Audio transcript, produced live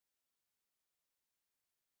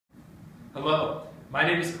Hello, my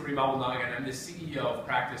name is Karim Abouelnaga and I'm the CEO of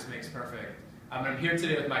Practice Makes Perfect. I'm here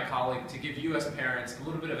today with my colleague to give you as parents a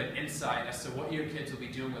little bit of an insight as to what your kids will be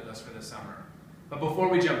doing with us for the summer. But before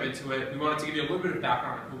we jump into it, we wanted to give you a little bit of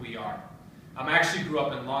background on who we are. I actually grew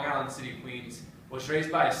up in Long Island City, Queens, was raised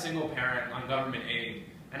by a single parent on government aid,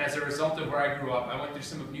 and as a result of where I grew up, I went through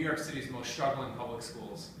some of New York City's most struggling public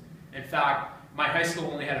schools. In fact, my high school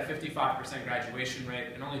only had a 55% graduation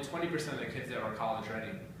rate and only 20% of the kids that were college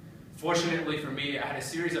ready. Fortunately for me, I had a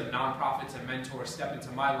series of nonprofits and mentors step into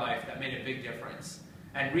my life that made a big difference.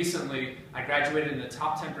 And recently, I graduated in the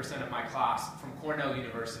top 10% of my class from Cornell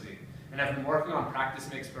University, and I've been working on Practice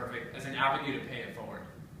Makes Perfect as an avenue to pay it forward.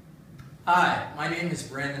 Hi, my name is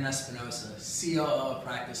Espinosa, COO of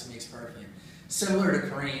Practice Makes Perfect. Similar to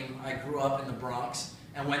Karim, I grew up in the Bronx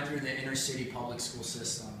and went through the inner city public school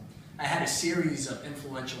system. I had a series of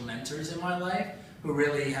influential mentors in my life who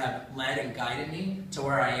really have led and guided me to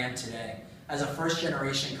where I am today. As a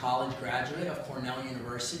first-generation college graduate of Cornell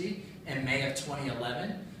University in May of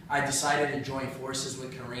 2011, I decided to join forces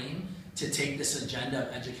with Karim to take this agenda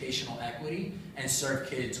of educational equity and serve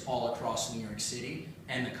kids all across New York City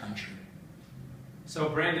and the country. So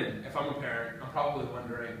Brandon, if I'm a parent, I'm probably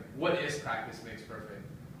wondering, what is Practice Makes Perfect?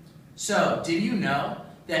 So, did you know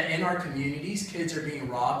that in our communities, kids are being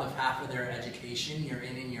robbed of half of their education year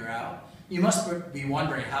in and year out? You must be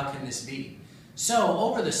wondering, how can this be? So,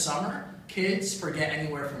 over the summer, kids forget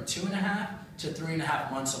anywhere from 2.5 to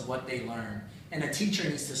 3.5 months of what they learn, and a teacher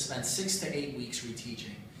needs to spend 6 to 8 weeks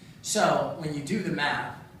reteaching. So, when you do the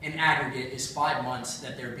math, in aggregate is 5 months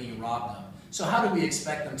that they're being robbed of. So how do we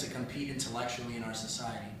expect them to compete intellectually in our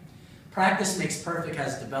society? Practice Makes Perfect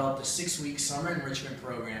has developed a 6-week summer enrichment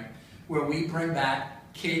program where we bring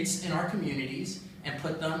back kids in our communities and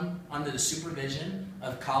put them under the supervision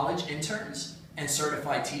of college interns and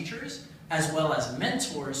certified teachers, as well as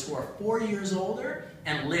mentors who are 4 years older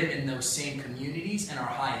and live in those same communities and are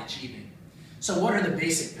high achieving. So what are the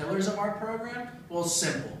basic pillars of our program? Well, it's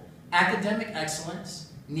simple. Academic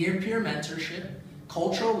excellence, near-peer mentorship,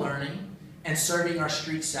 cultural learning, and serving our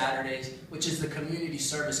street Saturdays, which is the community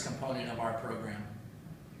service component of our program.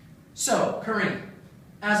 So, Karim,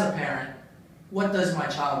 as a parent, what does my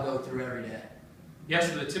child go through every day? Yes,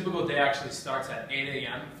 so the typical day actually starts at 8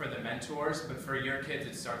 a.m. for the mentors, but for your kids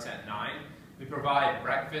it starts at 9. We provide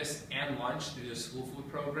breakfast and lunch through the school food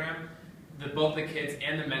program. Both the kids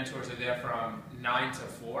and the mentors are there from 9 to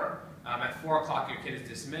 4. At 4 o'clock your kid is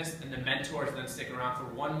dismissed, and the mentors then stick around for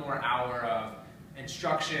 1 more hour of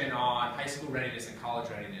instruction on high school readiness and college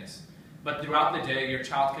readiness. But throughout the day, your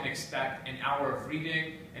child can expect an hour of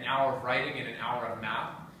reading, an hour of writing, and an hour of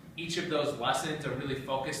math. Each of those lessons are really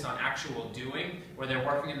focused on actual doing, where they're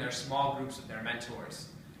working in their small groups with their mentors.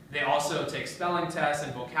 They also take spelling tests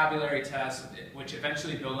and vocabulary tests, which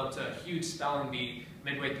eventually build up to a huge spelling bee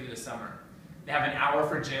midway through the summer. They have an hour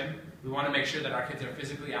for gym. We want to make sure that our kids are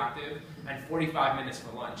physically active, and 45 minutes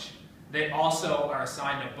for lunch. They also are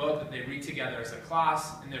assigned a book that they read together as a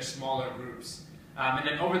class in their smaller groups. And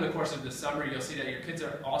then over the course of the summer, you'll see that your kids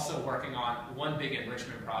are also working on one big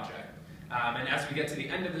enrichment project. And as we get to the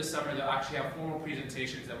end of the summer, they'll actually have formal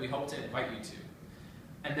presentations that we hope to invite you to.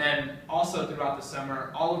 And then also throughout the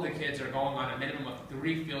summer, all of the kids are going on a minimum of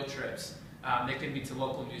 3 field trips. They can be to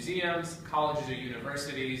local museums, colleges or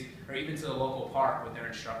universities, or even to the local park with their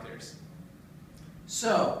instructors.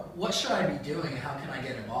 So, what should I be doing and how can I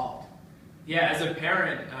get involved? Yeah, as a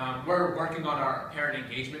parent, we're working on our parent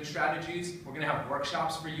engagement strategies. We're going to have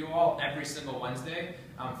workshops for you all every single Wednesday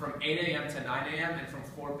from 8 a.m. to 9 a.m. and from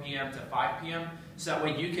 4 p.m. to 5 p.m. So that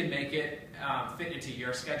way you can make it fit into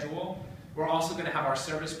your schedule. We're also going to have our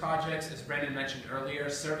service projects. As Brandon mentioned earlier,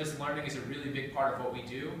 service learning is a really big part of what we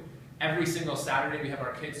do. Every single Saturday we have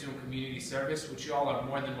our kids doing community service, which you all are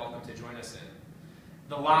more than welcome to join us in.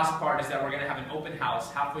 The last part is that we're going to have an open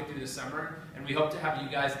house halfway through the summer, and we hope to have you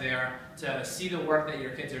guys there to see the work that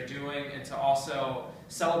your kids are doing and to also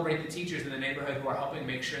celebrate the teachers in the neighborhood who are helping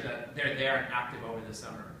make sure that they're there and active over the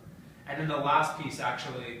summer. And then the last piece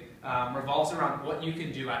actually revolves around what you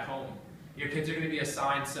can do at home. Your kids are going to be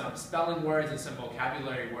assigned some spelling words and some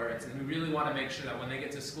vocabulary words, and we really want to make sure that when they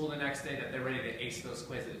get to school the next day that they're ready to ace those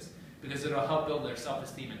quizzes, because it'll help build their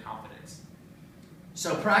self-esteem and confidence.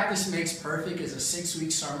 So Practice Makes Perfect is a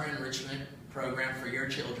 6-week summer enrichment program for your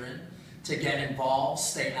children to get involved,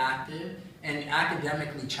 stay active, and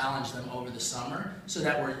academically challenge them over the summer so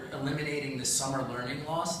that we're eliminating the summer learning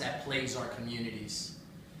loss that plagues our communities.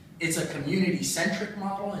 It's a community-centric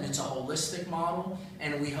model and it's a holistic model,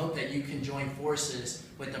 and we hope that you can join forces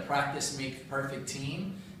with the Practice Makes Perfect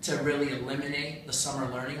team to really eliminate the summer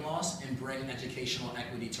learning loss and bring educational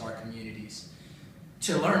equity to our communities.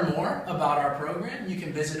 To learn more about our program, you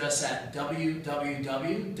can visit us at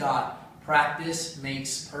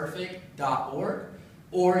www.practicemakesperfect.org,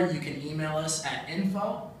 or you can email us at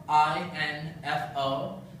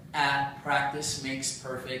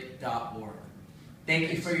info@practicemakesperfect.org.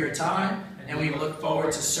 Thank you for your time, and we look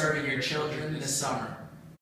forward to serving your children this summer.